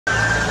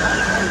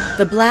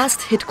The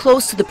blast hit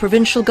close to the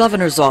provincial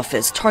governor's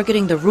office,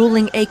 targeting the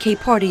ruling AK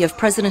party of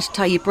President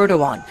Tayyip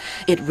Erdogan.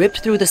 It ripped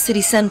through the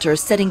city center,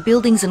 setting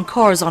buildings and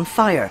cars on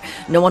fire.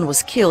 No one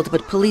was killed,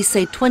 but police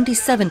say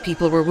 27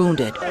 people were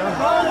wounded.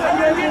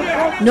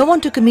 No one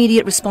took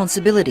immediate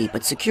responsibility,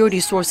 but security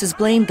sources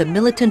blamed the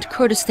militant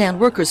Kurdistan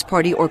Workers'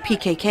 Party, or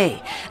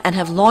PKK, and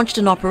have launched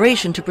an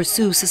operation to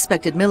pursue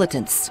suspected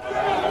militants.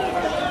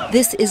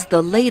 This is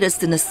the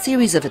latest in a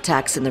series of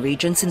attacks in the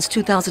region since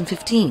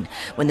 2015,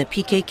 when the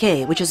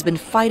PKK, which has been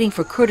fighting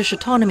for Kurdish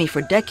autonomy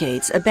for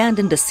decades,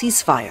 abandoned a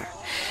ceasefire.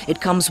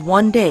 It comes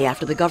one day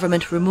after the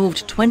government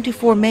removed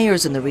 24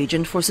 mayors in the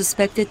region for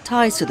suspected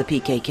ties to the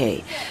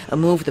PKK, a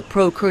move the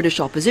pro-Kurdish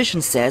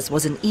opposition says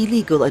was an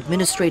illegal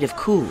administrative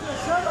coup.